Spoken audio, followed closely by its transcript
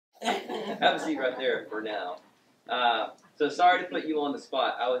Have a seat right there for now. So sorry to put you on the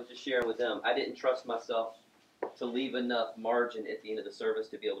spot. I was just sharing with them. I didn't trust myself to leave enough margin at the end of the service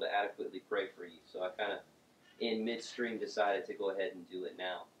to be able to adequately pray for you. So I kind of, in midstream, decided to go ahead and do it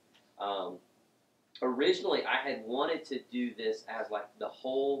now. Originally, I had wanted to do this as like the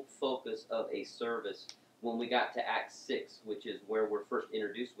whole focus of a service when we got to Acts 6, which is where we're first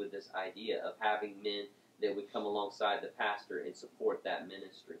introduced with this idea of having men that would come alongside the pastor and support that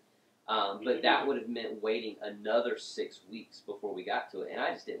ministry. But that would have meant waiting another 6 weeks before we got to it, and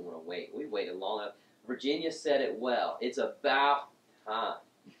I just didn't want to wait. We waited long enough. Virginia said it well. It's about time.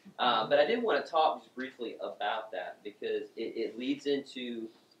 But I did want to talk just briefly about that because it leads into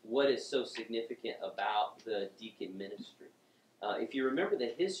what is so significant about the deacon ministry. If you remember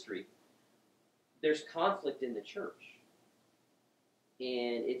the history, there's conflict in the church.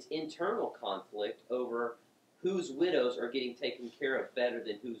 And it's internal conflict over whose widows are getting taken care of better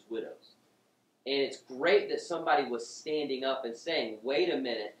than whose widows. And it's great that somebody was standing up and saying, wait a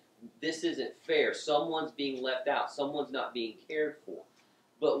minute, this isn't fair. Someone's being left out. Someone's not being cared for.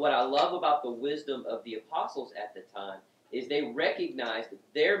 But what I love about the wisdom of the apostles at the time is they recognized that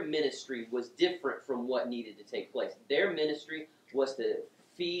their ministry was different from what needed to take place. Their ministry was to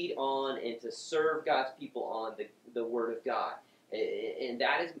feed on and to serve God's people on the Word of God. And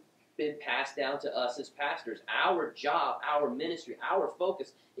that has been passed down to us as pastors. Our job, our ministry, our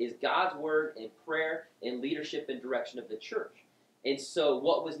focus is God's Word and prayer and leadership and direction of the church. And so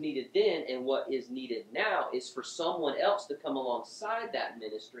what was needed then and what is needed now is for someone else to come alongside that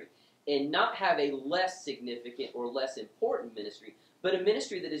ministry and not have a less significant or less important ministry, but a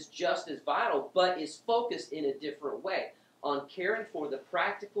ministry that is just as vital but is focused in a different way on caring for the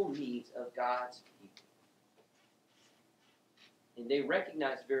practical needs of God's people. And they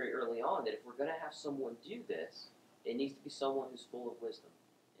recognized very early on that if we're going to have someone do this, it needs to be someone who's full of wisdom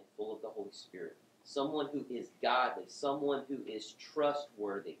and full of the Holy Spirit. Someone who is godly, someone who is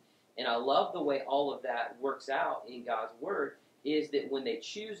trustworthy. And I love the way all of that works out in God's Word, is that when they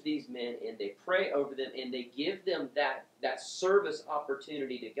choose these men and they pray over them and they give them that service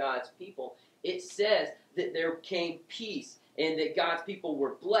opportunity to God's people, it says that there came peace and that God's people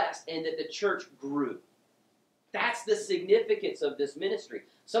were blessed and that the church grew. That's the significance of this ministry.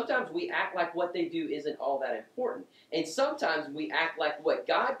 Sometimes we act like what they do isn't all that important. And sometimes we act like what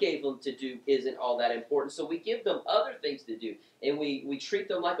God gave them to do isn't all that important. So we give them other things to do. And we treat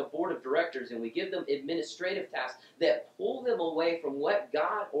them like a board of directors. And we give them administrative tasks that pull them away from what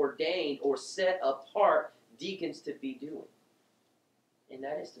God ordained or set apart deacons to be doing. And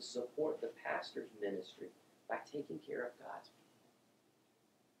that is to support the pastor's ministry by taking care of God's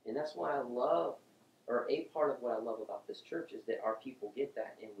people. And that's why I love, or a part of what I love about this church is that our people get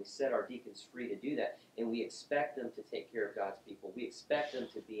that, and we set our deacons free to do that, and we expect them to take care of God's people. We expect them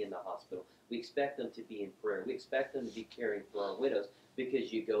to be in the hospital. We expect them to be in prayer. We expect them to be caring for our widows,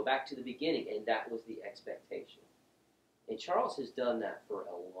 because you go back to the beginning, and that was the expectation. And Charles has done that for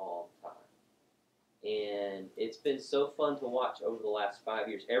a long time. And it's been so fun to watch over the last 5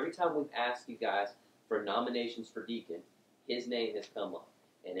 years. Every time we've asked you guys for nominations for deacon, his name has come up.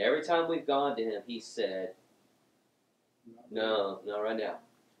 And every time we've gone to him, he said, no, not right now.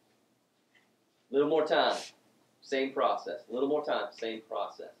 A little more time, same process. A little more time, same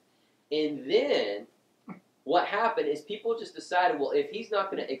process. And then what happened is people just decided, well, if he's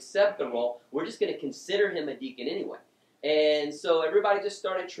not going to accept the role, we're just going to consider him a deacon anyway. And so everybody just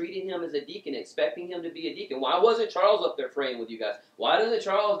started treating him as a deacon, expecting him to be a deacon. Why wasn't Charles up there praying with you guys? Why doesn't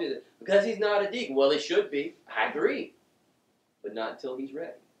Charles do that? Because he's not a deacon. Well, he should be. I agree. But not until he's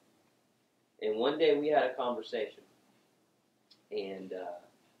ready. And one day we had a conversation, and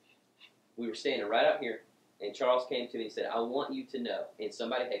we were standing right up here, and Charles came to me and said, I want you to know. And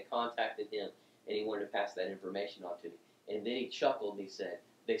somebody had contacted him, and he wanted to pass that information on to me. And then he chuckled, and he said,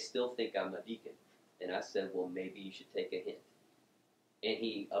 they still think I'm a deacon. And I said, well, maybe you should take a hint. And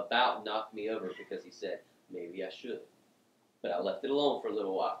he about knocked me over because he said, maybe I should. But I left it alone for a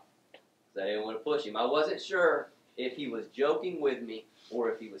little while because I didn't want to push him. I wasn't sure if he was joking with me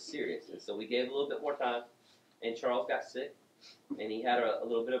or if he was serious. And so we gave a little bit more time, and Charles got sick, and he had a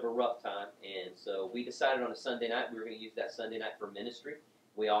little bit of a rough time. And so we decided on a Sunday night we were going to use that Sunday night for ministry.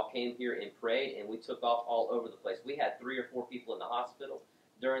 We all came here and prayed, and we took off all over the place. We had 3 or 4 people in the hospital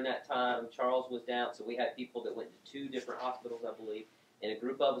during that time. Charles was down, so we had people that went to 2 different hospitals, I believe, and a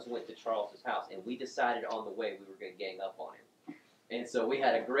group of us went to Charles's house, and we decided on the way we were going to gang up on him. And so we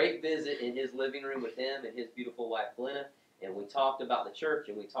had a great visit in his living room with him and his beautiful wife, Glenna, and we talked about the church,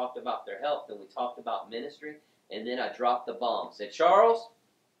 and we talked about their health, and we talked about ministry, and then I dropped the bomb. I said, Charles,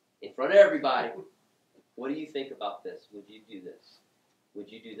 in front of everybody, what do you think about this? Would you do this?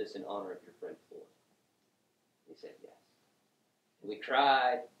 would you do this in honor of your friend Floyd? He said yes. And we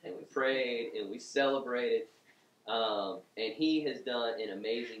cried, and we prayed, and we celebrated. And he has done an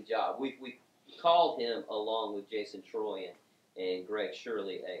amazing job. We called him, along with Jason Troy and Greg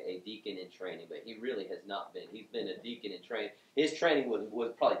Shirley, a deacon in training, but he really has not been. He's been a deacon in training. His training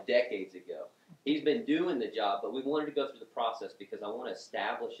was probably decades ago. He's been doing the job, but we wanted to go through the process because I want to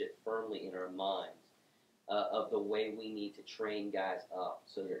establish it firmly in our minds of the way we need to train guys up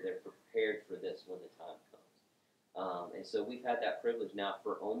so that they're prepared for this when the time comes. And so we've had that privilege now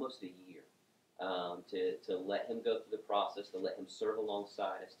for almost a year to let him go through the process, to let him serve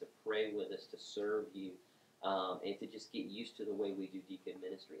alongside us, to pray with us, to serve you, and to just get used to the way we do deacon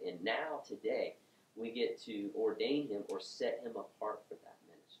ministry. And now, today, we get to ordain him or set him apart for that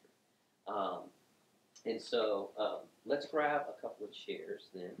ministry. And so let's grab a couple of chairs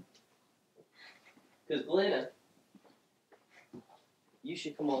then. Because Glenna, you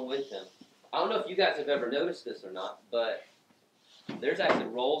should come on with him. I don't know if you guys have ever noticed this or not, but there's actually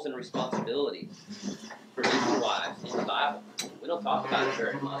roles and responsibilities for deacon wives in the Bible. We don't talk about it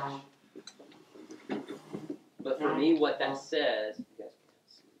very much. But for me, what that says, you guys can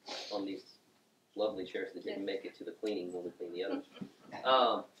see on these lovely chairs that didn't make it to the cleaning when we clean the others.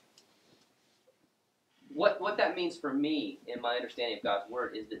 What that means for me in my understanding of God's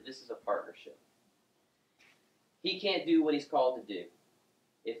Word is that this is a partnership. He can't do what he's called to do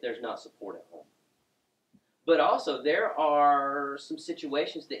if there's not support at home. But also, there are some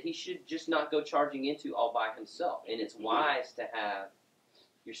situations that he should just not go charging into all by himself. And it's wise to have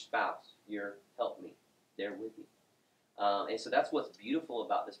your spouse, your helpmeet, there with you. And so that's what's beautiful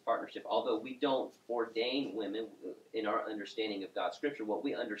about this partnership. Although we don't ordain women in our understanding of God's Scripture, what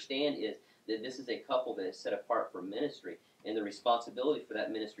we understand is that this is a couple that is set apart for ministry, and the responsibility for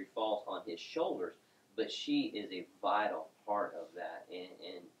that ministry falls on his shoulders. But she is a vital part of that,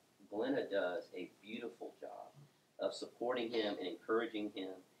 and Glenna does a beautiful job of supporting him and encouraging him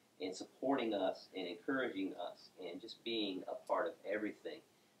and supporting us and encouraging us and just being a part of everything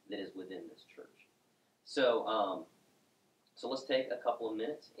that is within this church. So let's take a couple of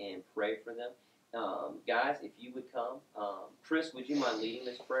minutes and pray for them. Guys, if you would come. Chris, would you mind leading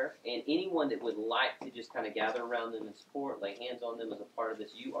this prayer? And anyone that would like to just kind of gather around them and support, lay hands on them as a part of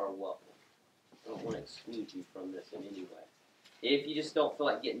this, you are welcome. I don't want to exclude you from this in any way. If you just don't feel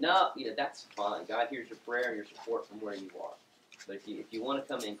like getting up, that's fine. God hears your prayer and your support from where you are. But if you want to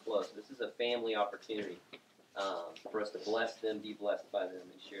come in close, this is a family opportunity for us to bless them, be blessed by them,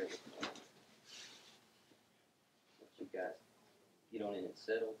 and share with them. You guys get on in and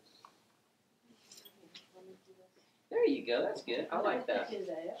settle. There you go. That's good. I like that.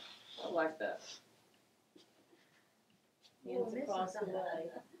 I like that. Hands across the way.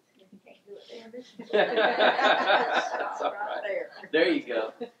 That's all right. There you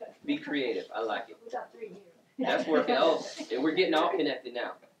go. Be creative. I like it. We got 3 here. That's working. Oh, we're getting all connected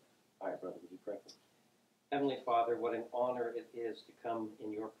now. All right, brother, would you pray for me? Heavenly Father, what an honor it is to come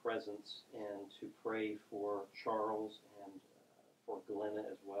in your presence and to pray for Charles and for Glenna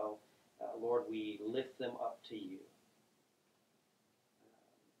as well. Lord, we lift them up to you.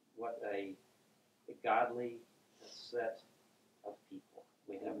 What a godly set of people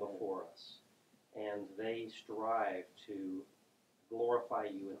we have before us. And they strive to glorify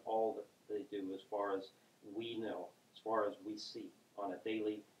you in all that they do as far as we know, as far as we see on a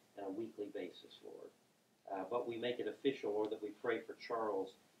daily and a weekly basis, Lord. But we make it official, Lord, that we pray for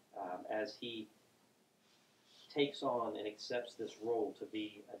Charles as he takes on and accepts this role to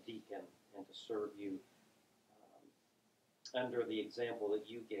be a deacon and to serve you under the example that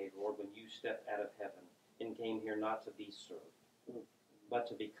you gave, Lord, when you stepped out of heaven and came here not to be served, but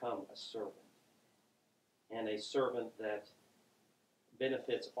to become a servant. And a servant that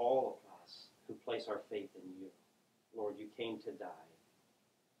benefits all of us who place our faith in you. Lord, you came to die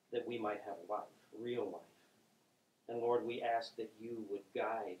that we might have life, real life. And Lord, we ask that you would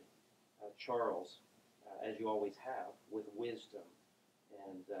guide Charles, as you always have, with wisdom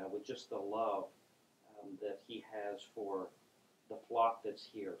and with just the love that he has for the flock that's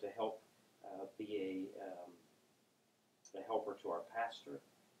here to help be a helper to our pastor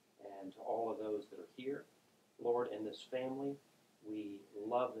and to all of those that are here. Lord, in this family, we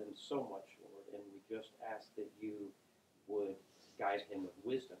love them so much, Lord, and we just ask that you would guide him with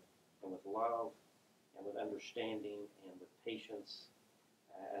wisdom and with love and with understanding and with patience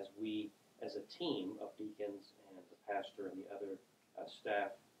as we, as a team of deacons and the pastor and the other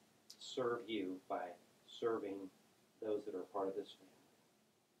staff, serve you by serving those that are part of this family.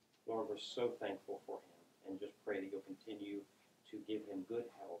 Lord, we're so thankful for him and just pray that you'll continue to give him good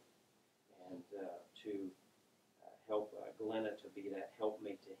health and to help Glenna to be that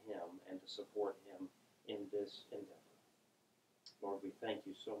helpmate to him and to support him in this endeavor. Lord, we thank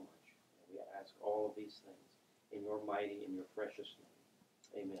you so much. And we ask all of these things in your mighty and your precious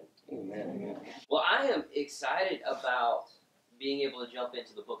name. Amen. Amen. Well, I am excited about being able to jump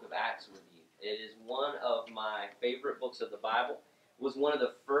into the book of Acts with you. It is one of my favorite books of the Bible. It was one of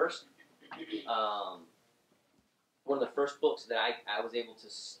the first books that I was able to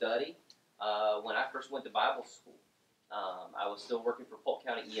study when I first went to Bible school. I was still working for Polk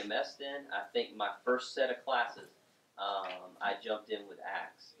County EMS then. I think my first set of classes, I jumped in with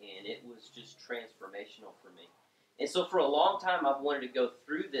Acts, and it was just transformational for me. And so for a long time, I've wanted to go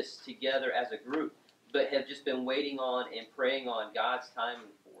through this together as a group, but have just been waiting on and praying on God's timing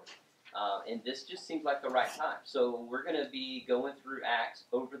for it. And this just seems like the right time. So we're going to be going through Acts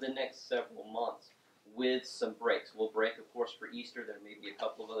over the next several months with some breaks. We'll break, of course, for Easter. There may be a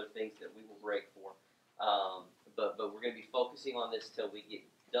couple of other things that we will break for. But we're going to be focusing on this till we get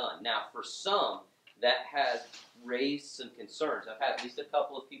done. Now, for some, that has raised some concerns. I've had at least a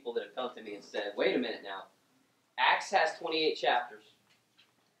couple of people that have come to me and said, wait a minute now. Acts has 28 chapters,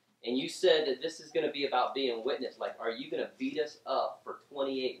 and you said that this is going to be about being a witness. Like, are you going to beat us up for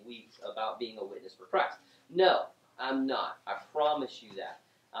 28 weeks about being a witness for Christ? No, I'm not. I promise you that.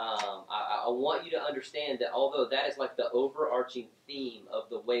 I want you to understand that although that is like the overarching theme of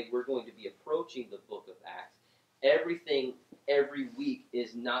the way we're going to be approaching the book of Acts, everything every week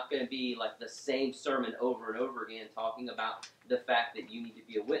is not going to be like the same sermon over and over again talking about the fact that you need to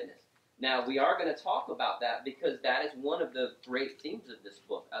be a witness. Now, we are going to talk about that because that is one of the great themes of this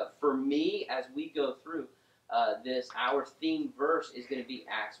book. For me, as we go through this, our theme verse is going to be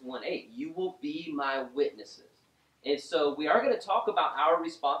Acts 1:8. You will be my witnesses. And so we are going to talk about our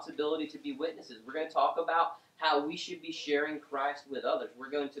responsibility to be witnesses. We're going to talk about how we should be sharing Christ with others.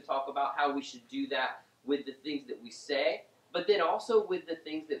 We're going to talk about how we should do that with the things that we say, but then also with the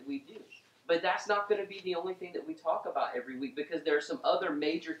things that we do. But that's not going to be the only thing that we talk about every week, because there are some other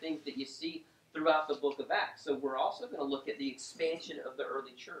major things that you see throughout the book of Acts. So we're also going to look at the expansion of the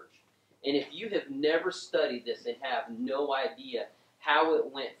early church. And if you have never studied this and have no idea how it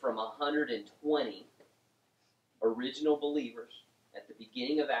went from 120 original believers at the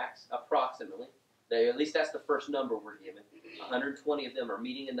beginning of Acts, approximately, at least that's the first number we're given, 120 of them are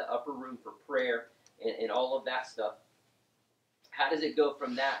meeting in the upper room for prayer and all of that stuff. How does it go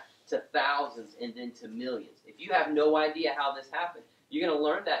from that to thousands and then to millions? If you have no idea how this happened, you're going to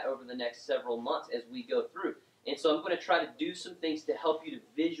learn that over the next several months as we go through. And so I'm going to try to do some things to help you to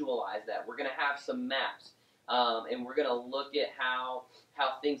visualize that. We're going to have some maps, and we're going to look at how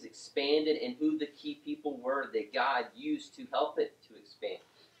things expanded and who the key people were that God used to help it to expand.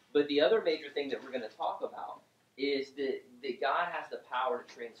 But the other major thing that we're going to talk about is that God has the power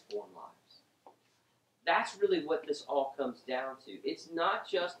to transform lives. That's really what this all comes down to. It's not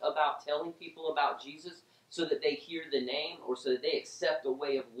just about telling people about Jesus so that they hear the name or so that they accept a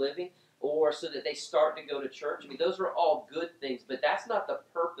way of living or so that they start to go to church. I mean, those are all good things, but that's not the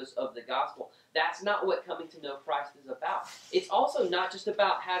purpose of the gospel. That's not what coming to know Christ is about. It's also not just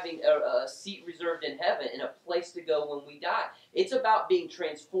about having a seat reserved in heaven and a place to go when we die. It's about being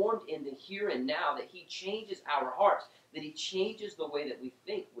transformed in the here and now, that He changes our hearts, that He changes the way that we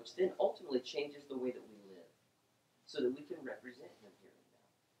think, which then ultimately changes the way that we live, so that we can represent Him here and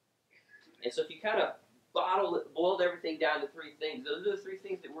now. And so if you kind of boiled everything down to three things, those are the three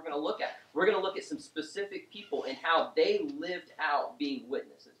things that we're going to look at. We're going to look at some specific people and how they lived out being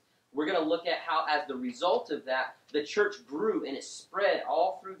witnesses. We're going to look at how, as the result of that, the church grew and it spread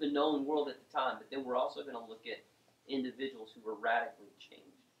all through the known world at the time. But then we're also going to look at individuals who were radically changed.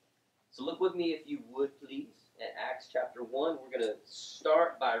 So look with me, if you would, please, at Acts chapter 1. We're going to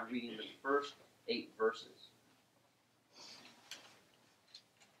start by reading the first 8 verses.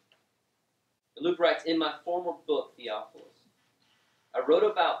 Luke writes, "In my former book, Theophilus, I wrote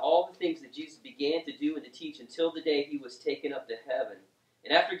about all the things that Jesus began to do and to teach until the day He was taken up to heaven,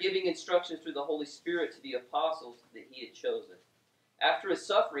 and after giving instructions through the Holy Spirit to the apostles that He had chosen. After His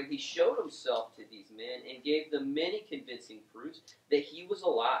suffering, He showed Himself to these men and gave them many convincing proofs that He was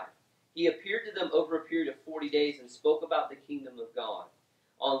alive. He appeared to them over a period of 40 days and spoke about the kingdom of God.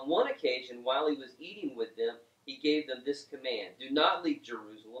 On one occasion, while He was eating with them, He gave them this command: do not leave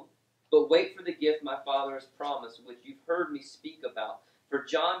Jerusalem, but wait for the gift my Father has promised, which you've heard me speak about. For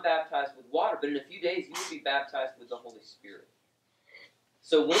John baptized with water, but in a few days you will be baptized with the Holy Spirit."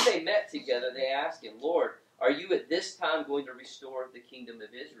 So when they met together, they asked Him, "Lord, are you at this time going to restore the kingdom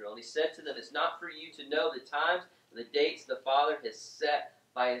of Israel?" And He said to them, "It's not for you to know the times and the dates the Father has set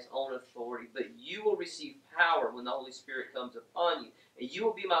by His own authority, but you will receive power when the Holy Spirit comes upon you. And you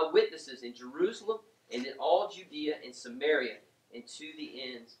will be my witnesses in Jerusalem and in all Judea and Samaria, and to the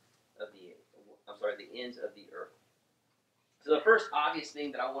ends of the ends of the earth. So the first obvious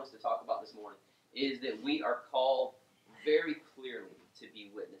thing that I want us to talk about this morning is that we are called very clearly to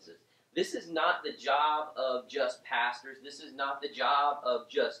be witnesses. This is not the job of just pastors. This is not the job of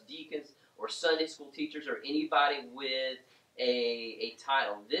just deacons or Sunday school teachers or anybody with a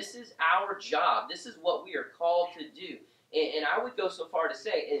title. This is our job. This is what we are called to do. And I would go so far to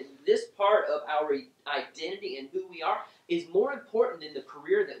say, this part of our identity and who we are is more important than the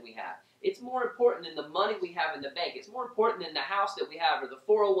career that we have. It's more important than the money we have in the bank. It's more important than the house that we have or the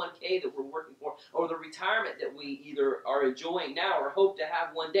 401k that we're working for or the retirement that we either are enjoying now or hope to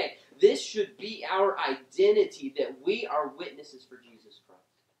have one day. This should be our identity, that we are witnesses for Jesus Christ.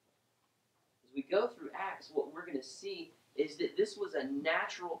 As we go through Acts, what we're going to see is that this was a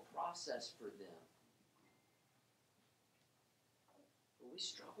natural process for them. But we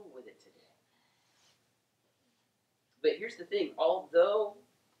struggle with it today. But here's the thing, although...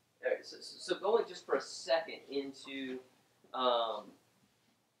 So going just for a second into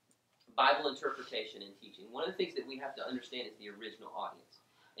Bible interpretation and teaching, one of the things that we have to understand is the original audience.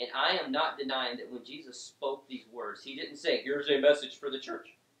 And I am not denying that when Jesus spoke these words, he didn't say, here's a message for the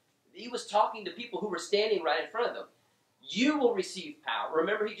church. He was talking to people who were standing right in front of them. You will receive power.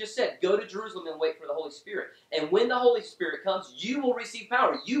 Remember, he just said, go to Jerusalem and wait for the Holy Spirit. And when the Holy Spirit comes, you will receive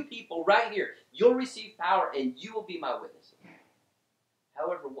power. You people right here, you'll receive power and you will be my witnesses.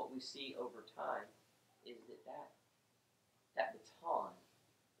 However, what we see over time is that baton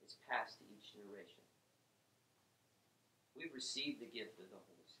is passed to each generation. We've received the gift of the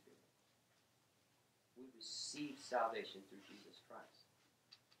Holy Spirit. We've received salvation through Jesus Christ.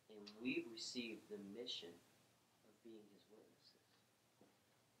 And we've received the mission of being his witnesses.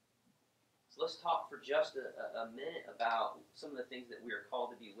 So let's talk for just a minute about some of the things that we are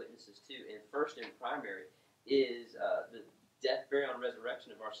called to be witnesses to. And first and primary is the death, burial, and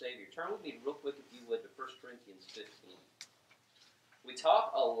resurrection of our Savior. Turn with me real quick, if you would, to 1 Corinthians 15. We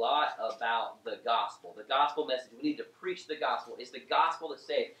talk a lot about the gospel message. We need to preach the gospel. It's the gospel that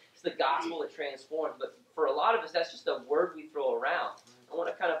saves. It's the gospel that transforms. But for a lot of us, that's just a word we throw around. I want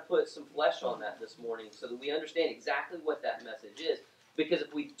to kind of put some flesh on that this morning so that we understand exactly what that message is. Because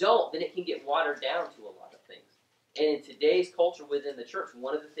if we don't, then it can get watered down to a lot of things. And in today's culture within the church,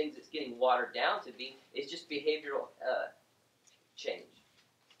 one of the things that's getting watered down to be is just behavioral change.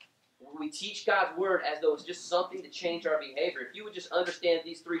 We teach God's word as though it's just something to change our behavior. If you would just understand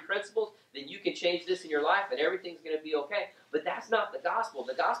these three principles, then you can change this in your life and everything's going to be okay. But that's not the gospel.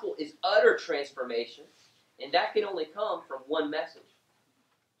 The gospel is utter transformation, and that can only come from one message.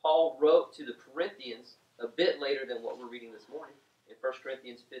 Paul wrote to the Corinthians a bit later than what we're reading this morning in 1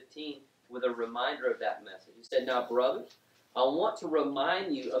 Corinthians 15 with a reminder of that message. He said, now, brothers, I want to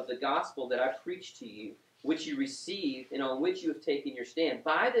remind you of the gospel that I preached to you, which you received and on which you have taken your stand.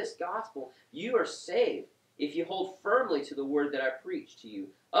 By this gospel you are saved, if you hold firmly to the word that I preached to you.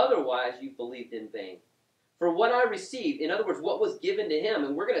 Otherwise you believed in vain. For what I received, in other words, what was given to him,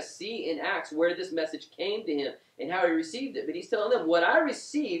 and we're going to see in Acts where this message came to him and how he received it. But he's telling them, what I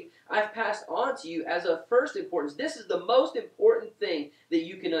received, I've passed on to you as of first importance. This is the most important thing that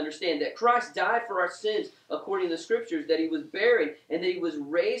you can understand, that Christ died for our sins according to the Scriptures, that he was buried, and that he was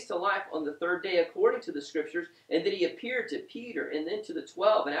raised to life on the third day according to the Scriptures, and that he appeared to Peter and then to the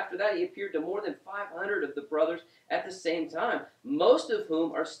 12. And after that he appeared to more than 500 of the brothers at the same time, most of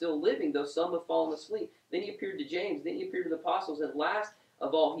whom are still living, though some have fallen asleep. Then he appeared to James, then he appeared to the apostles, and last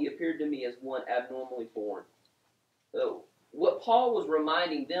of all he appeared to me as one abnormally born. So what Paul was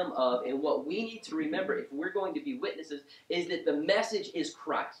reminding them of, and what we need to remember if we're going to be witnesses, is that the message is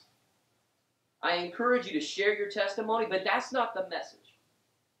Christ. I encourage you to share your testimony, but that's not the message.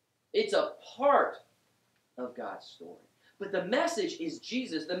 It's a part of God's story. But the message is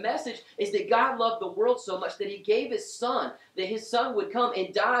Jesus. The message is that God loved the world so much that he gave his son, that his son would come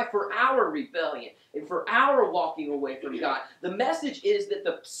and die for our rebellion and for our walking away from God. The message is that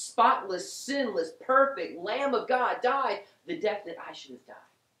the spotless, sinless, perfect Lamb of God died the death that I should have died.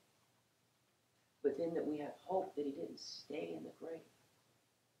 But then that we have hope that he didn't stay in the grave.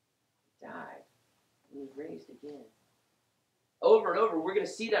 He died and he was raised again. Over and over, we're going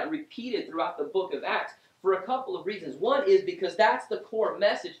to see that repeated throughout the book of Acts for a couple of reasons. One is because that's the core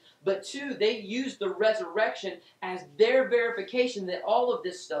message, but two, they used the resurrection as their verification that all of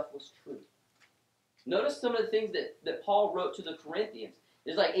this stuff was true. Notice some of the things that Paul wrote to the Corinthians.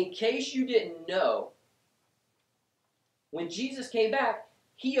 It's like, in case you didn't know, when Jesus came back,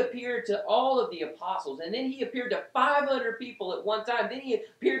 he appeared to all of the apostles, and then he appeared to 500 people at one time. Then he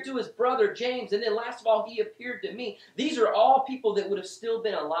appeared to his brother James, and then last of all, he appeared to me. These are all people that would have still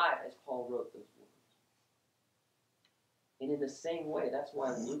been alive as Paul wrote those words. And in the same way, that's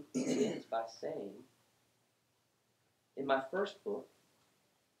why Luke begins by saying, in my first book,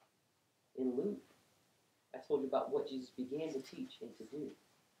 in Luke, I told you about what Jesus began to teach and to do.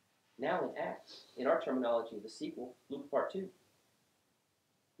 Now in Acts, in our terminology, the sequel, Luke part 2.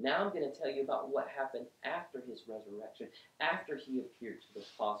 Now I'm going to tell you about what happened after his resurrection, after he appeared to the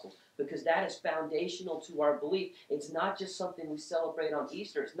apostles, because that is foundational to our belief. It's not just something we celebrate on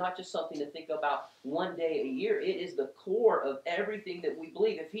Easter. It's not just something to think about one day a year. It is the core of everything that we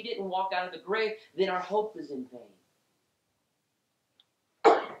believe. If he didn't walk out of the grave, then our hope is in vain.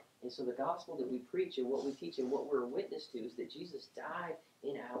 And so the gospel that we preach and what we teach and what we're a witness to is that Jesus died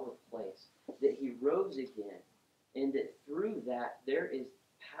in our place, that he rose again, and that through that there is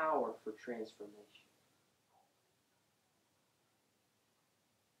power for transformation.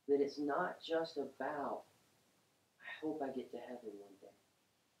 That it's not just about, I hope I get to heaven one day.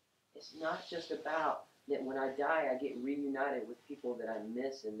 It's not just about that when I die I get reunited with people that I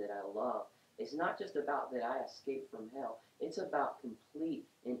miss and that I love. It's not just about that I escape from hell. It's about complete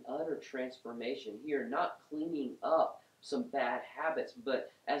and utter transformation here, not cleaning up some bad habits,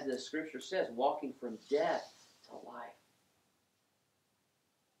 but as the scripture says, walking from death to life.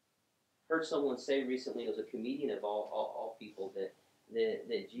 Heard someone say recently, it was a comedian of all people,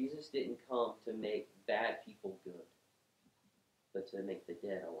 that Jesus didn't come to make bad people good, but to make the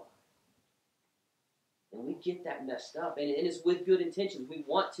dead alive. And we get that messed up, and it's with good intentions. We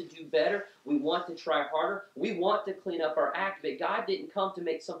want to do better. We want to try harder. We want to clean up our act, but God didn't come to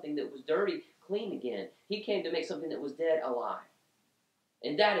make something that was dirty clean again. He came to make something that was dead alive.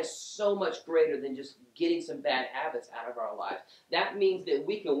 And that is so much greater than just getting some bad habits out of our lives. That means that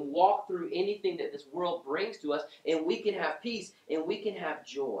we can walk through anything that this world brings to us, and we can have peace, and we can have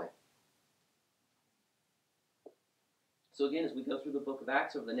joy. So again, as we go through the book of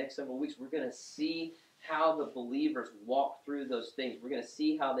Acts over the next several weeks, we're going to see how the believers walk through those things. We're going to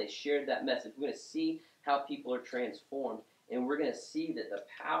see how they shared that message. We're going to see how people are transformed. And we're going to see that the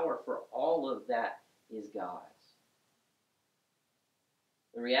power for all of that is God's.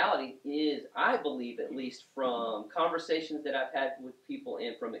 The reality is, I believe, at least from conversations that I've had with people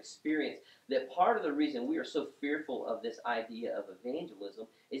and from experience, that part of the reason we are so fearful of this idea of evangelism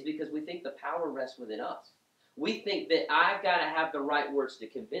is because we think the power rests within us. We think that I've got to have the right words to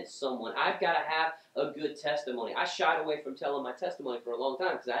convince someone. I've got to have a good testimony. I shied away from telling my testimony for a long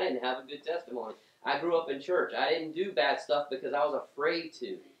time because I didn't have a good testimony. I grew up in church. I didn't do bad stuff because I was afraid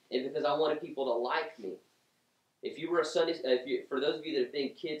to and because I wanted people to like me. If you were a for those of you that have been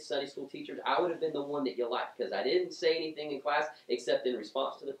kids Sunday school teachers, I would have been the one that you liked because I didn't say anything in class except in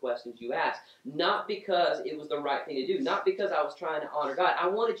response to the questions you asked. Not because it was the right thing to do. Not because I was trying to honor God. I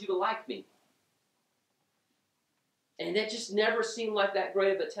wanted you to like me. And that just never seemed like that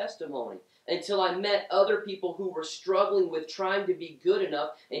great of a testimony until I met other people who were struggling with trying to be good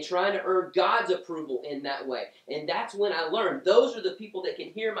enough and trying to earn God's approval in that way. And that's when I learned those are the people that can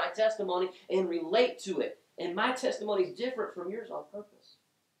hear my testimony and relate to it. And my testimony is different from yours on purpose.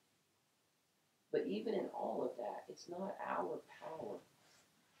 But even in all of that, it's not our power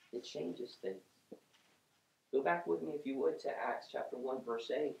that changes things. Go back with me, if you would, to Acts chapter 1,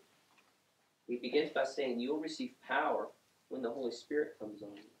 verse 8. He begins by saying, you'll receive power when the Holy Spirit comes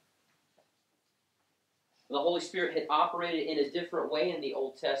on you. The Holy Spirit had operated in a different way in the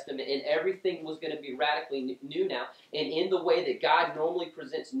Old Testament, and everything was going to be radically new now. And in the way that God normally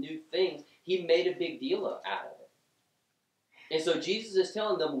presents new things, he made a big deal out of it. And so Jesus is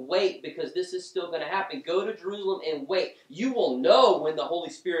telling them, wait, because this is still going to happen. Go to Jerusalem and wait. You will know when the Holy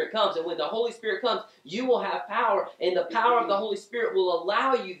Spirit comes. And when the Holy Spirit comes, you will have power. And the power of the Holy Spirit will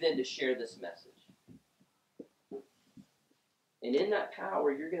allow you then to share this message. And in that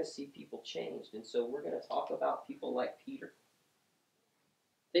power, you're going to see people changed. And so we're going to talk about people like Peter.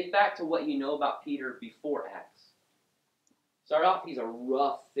 Think back to what you know about Peter before Acts. Start off, he's a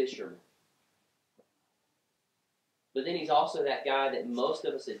rough fisherman. But then he's also that guy that most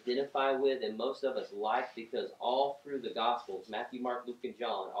of us identify with and most of us like, because all through the Gospels, Matthew, Mark, Luke, and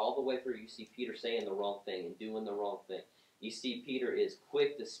John, all the way through, you see Peter saying the wrong thing and doing the wrong thing. You see Peter is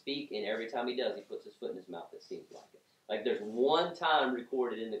quick to speak, and every time he does, he puts his foot in his mouth, it seems like it. Like there's one time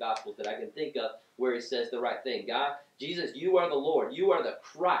recorded in the Gospels that I can think of where he says the right thing. God, Jesus, you are the Lord. You are the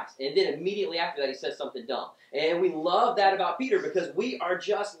Christ. And then immediately after that, he says something dumb. And we love that about Peter because we are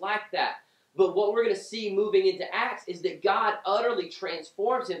just like that. But what we're going to see moving into Acts is that God utterly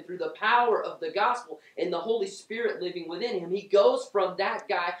transforms him through the power of the gospel and the Holy Spirit living within him. He goes from that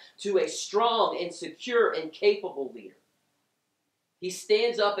guy to a strong and secure and capable leader. He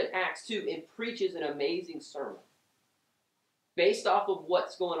stands up in Acts 2 and preaches an amazing sermon based off of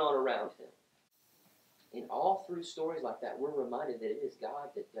what's going on around him. And all through stories like that, we're reminded that it is God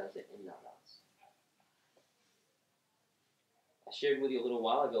that does it and not us. I shared with you a little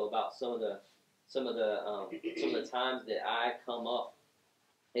while ago about some of the times that I come up,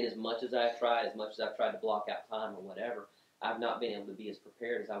 and as much as I've tried to block out time or whatever, I've not been able to be as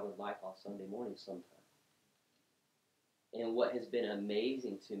prepared as I would like on Sunday morning sometimes. And what has been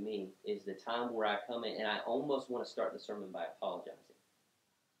amazing to me is the time where I come in and I almost want to start the sermon by apologizing.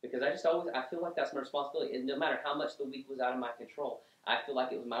 Because I feel like that's my responsibility. And no matter how much the week was out of my control, I feel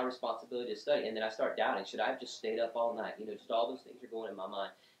like it was my responsibility to study. And then I start doubting, should I have just stayed up all night? Just all those things are going in my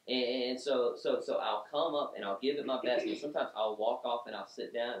mind. And so I'll come up and I'll give it my best. And sometimes I'll walk off and I'll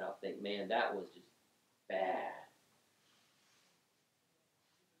sit down and I'll think, man, that was just bad.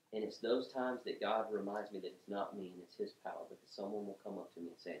 And it's those times that God reminds me that it's not me and it's His power, because someone will come up to me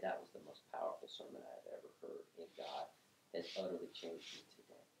and say, that was the most powerful sermon I have ever heard, and God has utterly changed me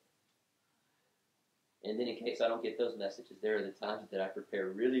today. And then in case I don't get those messages, there are the times that I prepare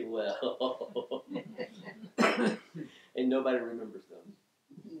really well, and nobody remembers them.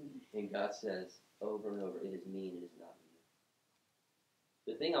 And God says over and over, it is me and it is not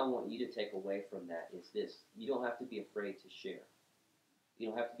you. The thing I want you to take away from that is this: you don't have to be afraid to share. You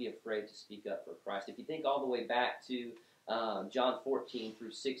don't have to be afraid to speak up for Christ. If you think all the way back to John 14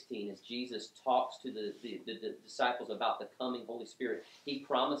 through 16, as Jesus talks to the disciples about the coming Holy Spirit, He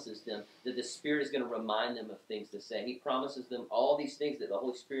promises them that the Spirit is going to remind them of things to say. He promises them all these things that the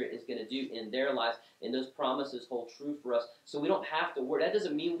Holy Spirit is going to do in their lives, and those promises hold true for us. So we don't have to worry. That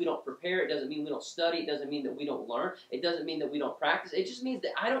doesn't mean we don't prepare. It doesn't mean we don't study. It doesn't mean that we don't learn. It doesn't mean that we don't practice. It just means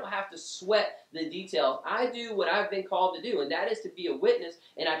that I don't have to sweat the details. I do what I've been called to do, and that is to be a witness,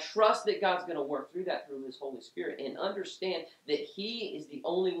 and I trust that God's going to work through that through His Holy Spirit, and understand that He is the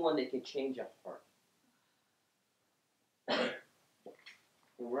only one that can change a heart. And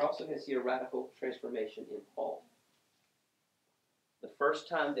we're also going to see a radical transformation in Paul. The first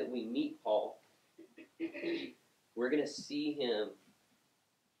time that we meet Paul, we're going to see him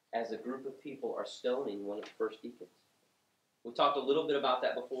as a group of people are stoning one of the first deacons. We talked a little bit about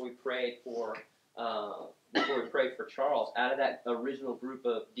that before we prayed for Charles. Out of that original group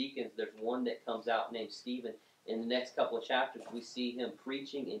of deacons, there's one that comes out named Stephen. In the next couple of chapters, we see him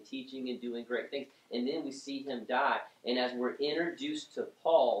preaching and teaching and doing great things. And then we see him die. And as we're introduced to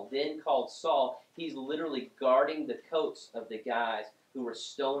Paul, then called Saul, he's literally guarding the coats of the guys who were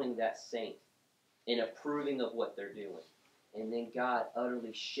stoning that saint and approving of what they're doing. And then God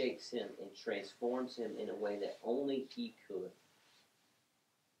utterly shakes him and transforms him in a way that only He could.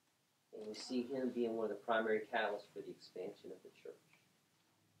 And we see him being one of the primary catalysts for the expansion of the church.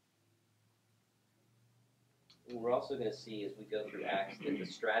 And we're also going to see as we go through Acts that the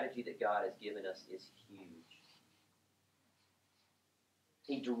strategy that God has given us is huge.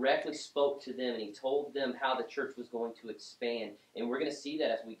 He directly spoke to them and He told them how the church was going to expand. And we're going to see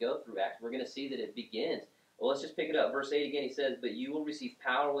that as we go through Acts. We're going to see that it begins. Well, let's just pick it up. Verse 8 again, he says, "But you will receive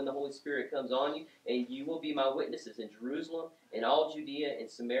power when the Holy Spirit comes on you, and you will be my witnesses in Jerusalem, in all Judea, and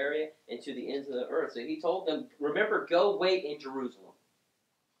Samaria, and to the ends of the earth." So He told them, remember, go wait in Jerusalem.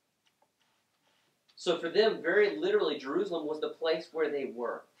 So for them, very literally, Jerusalem was the place where they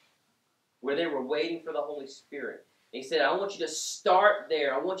were waiting for the Holy Spirit. And He said, I want you to start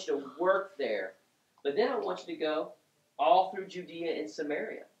there. I want you to work there. But then I want you to go all through Judea and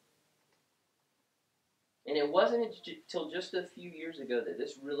Samaria. And it wasn't until just a few years ago that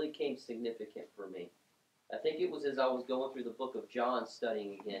this really came significant for me. I think it was as I was going through the book of John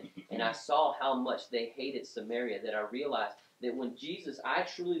studying again, and I saw how much they hated Samaria, that I realized that when Jesus, I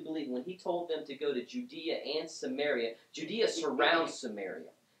truly believe, when He told them to go to Judea and Samaria, Judea surrounds Samaria.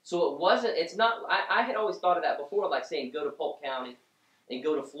 So I had always thought of that before, like saying go to Polk County and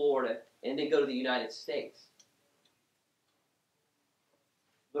go to Florida and then go to the United States.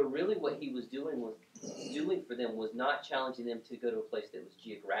 But really what He was doing for them was not challenging them to go to a place that was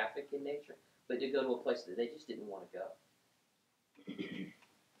geographic in nature, but to go to a place that they just didn't want to go.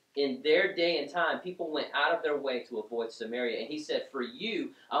 In their day and time, people went out of their way to avoid Samaria. And He said, for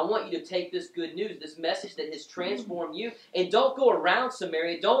you, I want you to take this good news, this message that has transformed you, and don't go around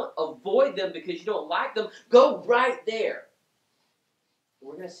Samaria. Don't avoid them because you don't like them. Go right there.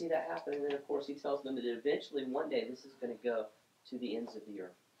 We're going to see that happen. And then, of course, He tells them that eventually, one day, this is going to go to the ends of the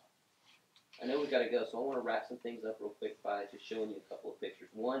earth. I know we've got to go, so I want to wrap some things up real quick by just showing you a couple of pictures.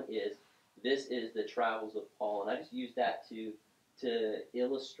 One is, this is the travels of Paul, and I just use that to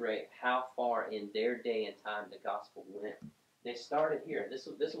illustrate how far in their day and time the gospel went. They started here. This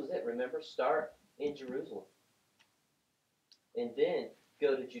was it. Remember, start in Jerusalem, and then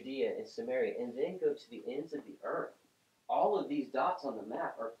go to Judea and Samaria, and then go to the ends of the earth. All of these dots on the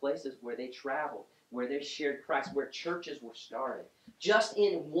map are places where they traveled. where they shared Christ, where churches were started. Just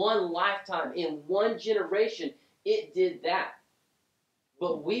in one lifetime, in one generation, it did that.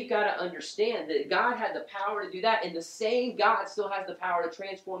 But we've got to understand that God had the power to do that, and the same God still has the power to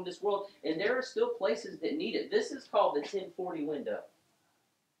transform this world, and there are still places that need it. This is called the 1040 window.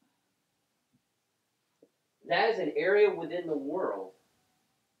 That is an area within the world,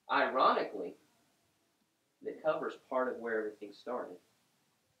 ironically, that covers part of where everything started.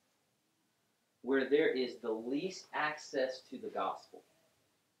 Where there is the least access to the gospel.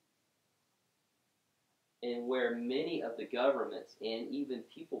 And where many of the governments and even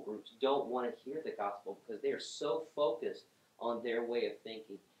people groups don't want to hear the gospel because they are so focused on their way of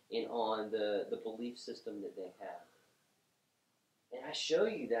thinking and on the belief system that they have. And I show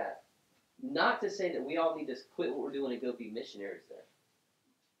you that, not to say that we all need to quit what we're doing and go be missionaries there,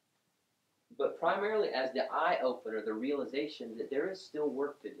 but primarily as the eye-opener, the realization that there is still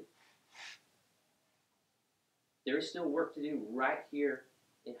work to do. There is still work to do right here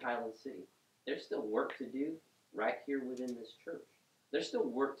in Highland City. There's still work to do right here within this church. There's still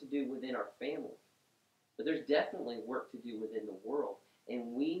work to do within our family. But there's definitely work to do within the world.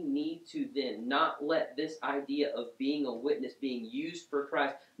 And we need to then not let this idea of being a witness, being used for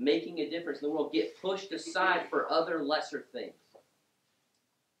Christ, making a difference in the world, get pushed aside for other lesser things.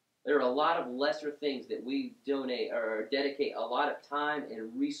 There are a lot of lesser things that we donate or dedicate a lot of time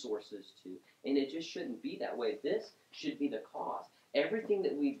and resources to. And it just shouldn't be that way. This should be the cause. Everything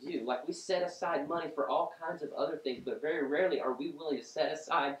that we do, like we set aside money for all kinds of other things, but very rarely are we willing to set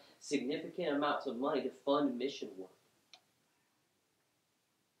aside significant amounts of money to fund mission work.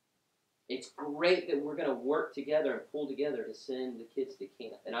 It's great that we're going to work together and pull together to send the kids to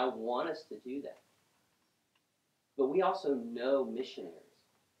camp, and I want us to do that. But we also know missionaries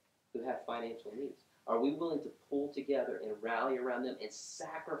who have financial needs. Are we willing to pull together and rally around them and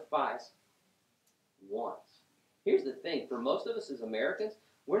sacrifice wants? Here's the thing. For most of us as Americans,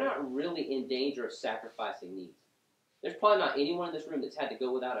 we're not really in danger of sacrificing needs. There's probably not anyone in this room that's had to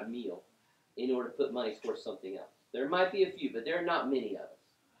go without a meal in order to put money towards something else. There might be a few, but there are not many of us.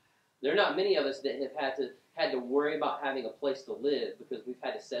 There are not many of us that have had to worry about having a place to live because we've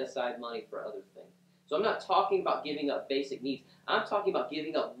had to set aside money for other things. So I'm not talking about giving up basic needs. I'm talking about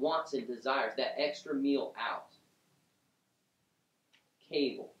giving up wants and desires, that extra meal out.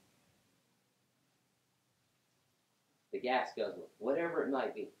 Cable. The gas guzzler. Whatever it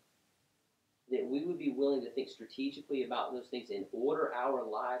might be. That we would be willing to think strategically about those things and order our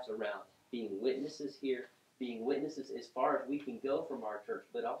lives around being witnesses here, being witnesses as far as we can go from our church,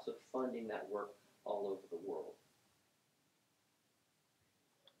 but also funding that work all over the world.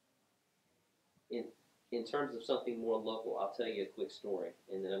 In terms of something more local, I'll tell you a quick story,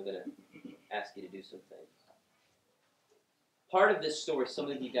 and then I'm going to ask you to do some things. Part of this story, some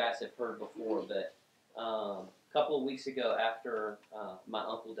of you guys have heard before, but a couple of weeks ago after my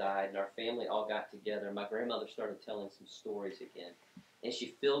uncle died and our family all got together, my grandmother started telling some stories again. And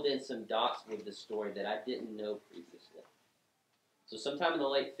she filled in some dots with the story that I didn't know previously. So sometime in the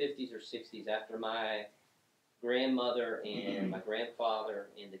late 50s or 60s, after my grandmother and my grandfather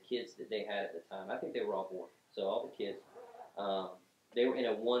and the kids that they had at the time, I think they were all born, so all the kids, they were in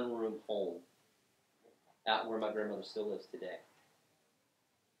a one-room home out where my grandmother still lives today.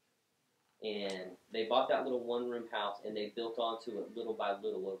 And they bought that little one-room house, and they built onto it little by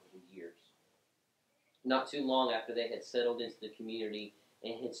little over the years. Not too long after they had settled into the community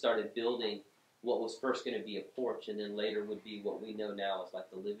and had started building what was first going to be a porch and then later would be what we know now as like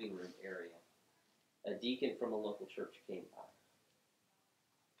the living room area, a deacon from a local church came by.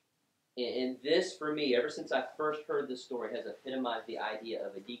 And this, for me, ever since I first heard this story, has epitomized the idea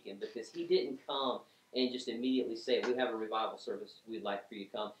of a deacon, because he didn't come and just immediately say, we have a revival service, we'd like for you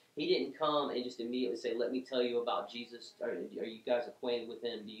to come. He didn't come and just immediately say, let me tell you about Jesus. Are you guys acquainted with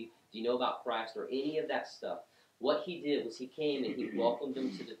him? Do you know about Christ or any of that stuff? What he did was he came and he welcomed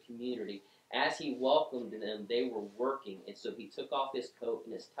them to the community. As he welcomed them, they were working, and so he took off his coat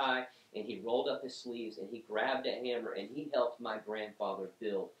and his tie, and he rolled up his sleeves, and he grabbed a hammer, and he helped my grandfather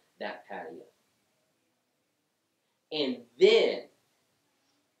build that patio. And then,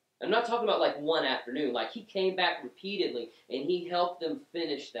 I'm not talking about like one afternoon, like he came back repeatedly, and he helped them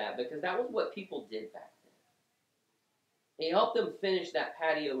finish that, because that was what people did back then. He helped them finish that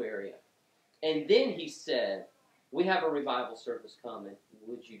patio area. And then he said, we have a revival service coming,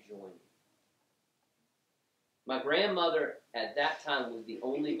 would you join me? My grandmother at that time was the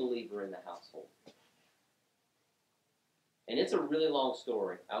only believer in the household. And it's a really long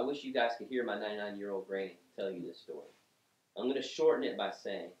story. I wish you guys could hear my 99-year-old granny tell you this story. I'm going to shorten it by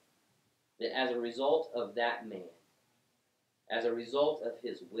saying that as a result of that man, as a result of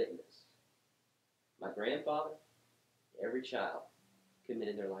his witness, My grandfather, every child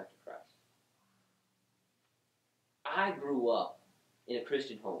committed their life to Christ. I grew up in a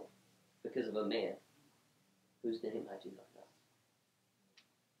Christian home because of a man whose name I do not know.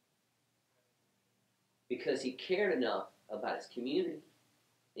 Because he cared enough about his community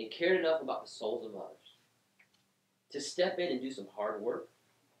and cared enough about the souls of others to step in and do some hard work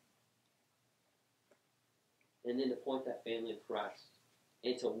and then to point that family of Christ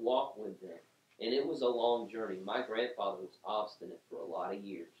and to walk with them. And it was a long journey. My grandfather was obstinate for a lot of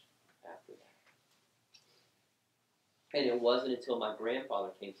years after that. And it wasn't until my grandfather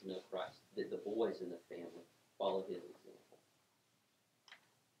came to know Christ that the boys in the family followed his example.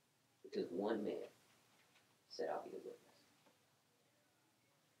 Because one man said, I'll be a witness.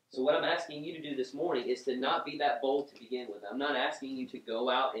 So what I'm asking you to do this morning is to not be that bold to begin with. I'm not asking you to go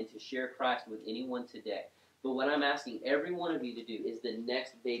out and to share Christ with anyone today. But what I'm asking every one of you to do is the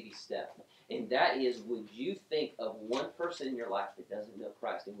next baby step. And that is, would you think of one person in your life that doesn't know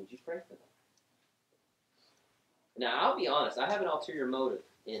Christ, and would you pray for them? Now, I'll be honest, I have an ulterior motive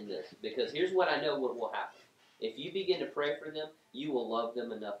in this, because here's what I know what will happen. If you begin to pray for them, you will love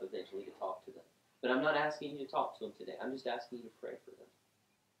them enough eventually to talk to them. But I'm not asking you to talk to them today. I'm just asking you to pray for them.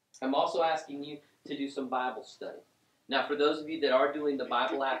 I'm also asking you to do some Bible study. Now, for those of you that are doing the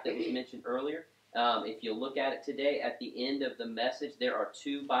Bible app that was mentioned earlier, if you look at it today, at the end of the message, there are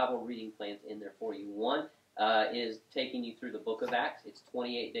 2 Bible reading plans in there for you. One is taking you through the book of Acts. It's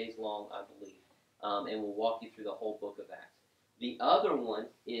 28 days long, I believe, and will walk you through the whole book of Acts. The other one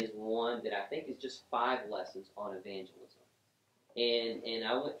is one that I think is just 5 lessons on evangelism. And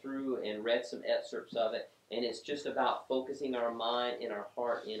I went through and read some excerpts of it, and it's just about focusing our mind and our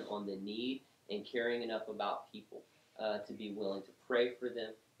heart in on the need and caring enough about people to be willing to pray for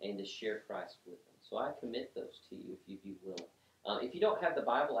them and to share Christ with them. So I commit those to you if you'd be willing. If you don't have the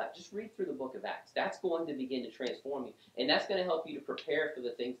Bible app, just read through the book of Acts. That's going to begin to transform you, and that's going to help you to prepare for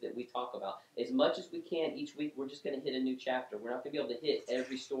the things that we talk about. As much as we can each week, we're just going to hit a new chapter. We're not going to be able to hit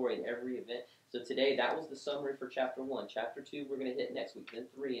every story and every event. So today, that was the summary for chapter 1. Chapter 2, we're going to hit next week, then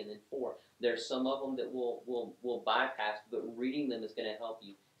 3, and then 4. There's some of them that we'll bypass, but reading them is going to help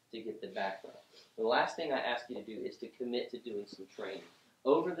you to get the background. The last thing I ask you to do is to commit to doing some training.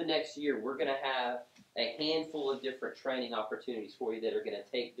 Over the next year, we're going to have a handful of different training opportunities for you that are going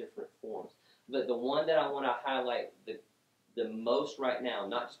to take different forms. But the one that I want to highlight the most right now,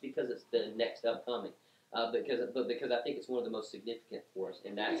 not just because it's the next upcoming, but because I think it's one of the most significant for us,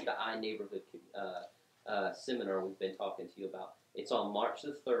 and that's the iNeighborhood seminar we've been talking to you about. It's on March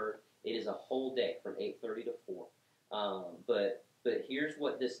the 3rd. It is a whole day from 8:30 to 4. But here's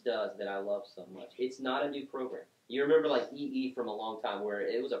what this does that I love so much. It's not a new program. You remember like EE from a long time where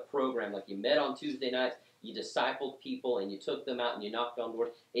it was a program, like you met on Tuesday nights, you discipled people, and you took them out and you knocked on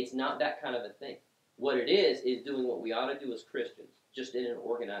doors. It's not that kind of a thing. What it is doing what we ought to do as Christians, just in an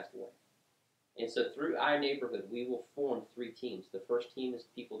organized way. And so through our neighborhood, we will form 3 teams. The first team is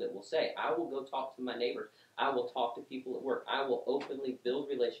people that will say, I will go talk to my neighbors. I will talk to people at work. I will openly build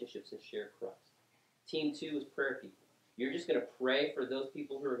relationships and share Christ. Team 2 is prayer people. You're just going to pray for those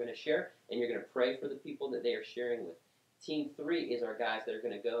people who are going to share, and you're going to pray for the people that they are sharing with. Team 3 is our guys that are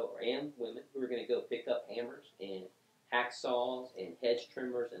going to go, and women, who are going to go pick up hammers and hacksaws and hedge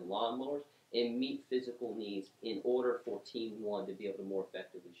trimmers and lawnmowers and meet physical needs in order for Team 1 to be able to more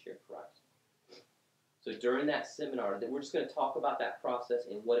effectively share Christ. So during that seminar, we're just going to talk about that process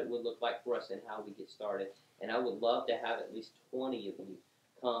and what it would look like for us and how we get started. And I would love to have at least 20 of you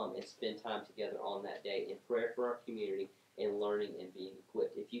come and spend time together on that day in prayer for our community and learning and being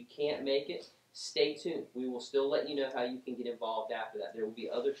equipped. If you can't make it, stay tuned. We will still let you know how you can get involved after that. There will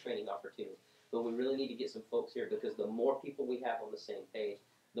be other training opportunities. But we really need to get some folks here, because the more people we have on the same page,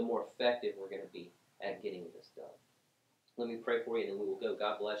 the more effective we're going to be at getting this done. Let me pray for you, and then we will go.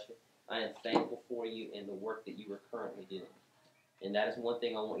 God bless you. I am thankful for you and the work that you are currently doing. And that is one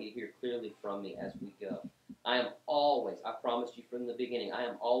thing I want you to hear clearly from me as we go. I am always, I promised you from the beginning, I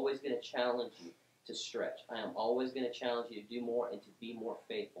am always going to challenge you to stretch. I am always going to challenge you to do more and to be more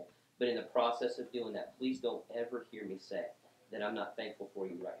faithful. But in the process of doing that, please don't ever hear me say that I'm not thankful for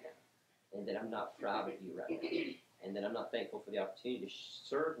you right now, and that I'm not proud of you right now, and that I'm not thankful for the opportunity to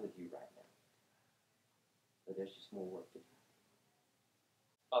serve with you right now. But there's just more work to do.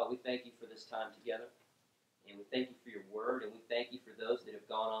 Father, we thank you for this time together. And we thank you for your word, and we thank you for those that have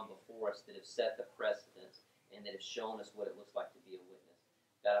gone on before us, that have set the precedence, and that have shown us what it looks like to be a witness.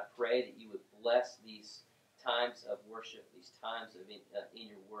 God, I pray that you would bless these times of worship, these times of in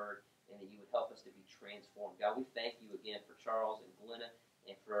your word, and that you would help us to be transformed. God, we thank you again for Charles and Glenna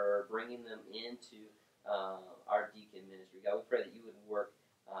and for bringing them into our deacon ministry. God, we pray that you would work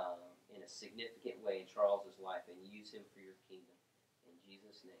in in a significant way in Charles's life and use him for your kingdom. In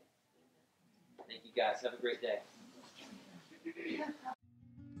Jesus' name, amen. Thank you guys. Have a great day.